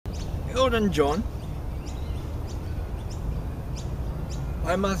Elton John,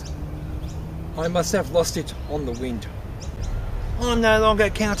 I must have lost it on the wind. I'm no longer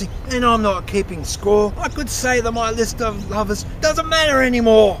counting, and I'm not keeping score. I could say that my list of lovers doesn't matter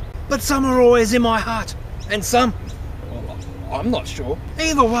anymore, but some are always in my heart, and some, well, I'm not sure.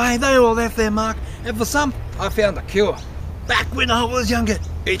 Either way, they all left their mark, and for some, I found a cure. Back when I was younger,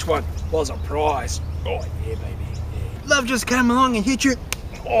 each one was a prize. Oh yeah, baby, yeah. Love just came along and hit you,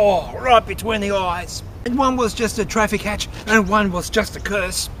 oh, right between the eyes. And one was just a traffic hatch, and one was just a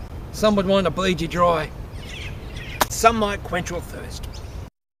curse. Some would want to bleed you dry. Some might quench your thirst.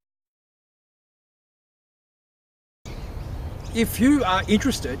 If you are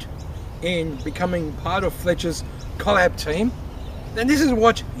interested in becoming part of Fletcher's collab team, then this is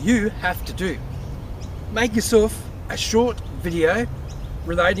what you have to do. Make yourself a short video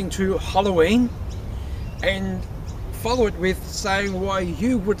relating to Halloween and follow it with saying why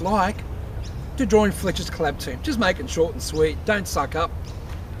you would like to join Fletcher's collab team. Just make it short and sweet. Don't suck up.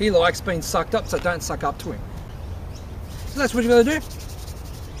 He likes being sucked up, so don't suck up to him. So that's what you're going to do.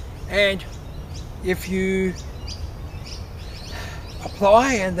 And if you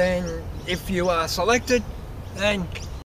apply and then if you are selected, then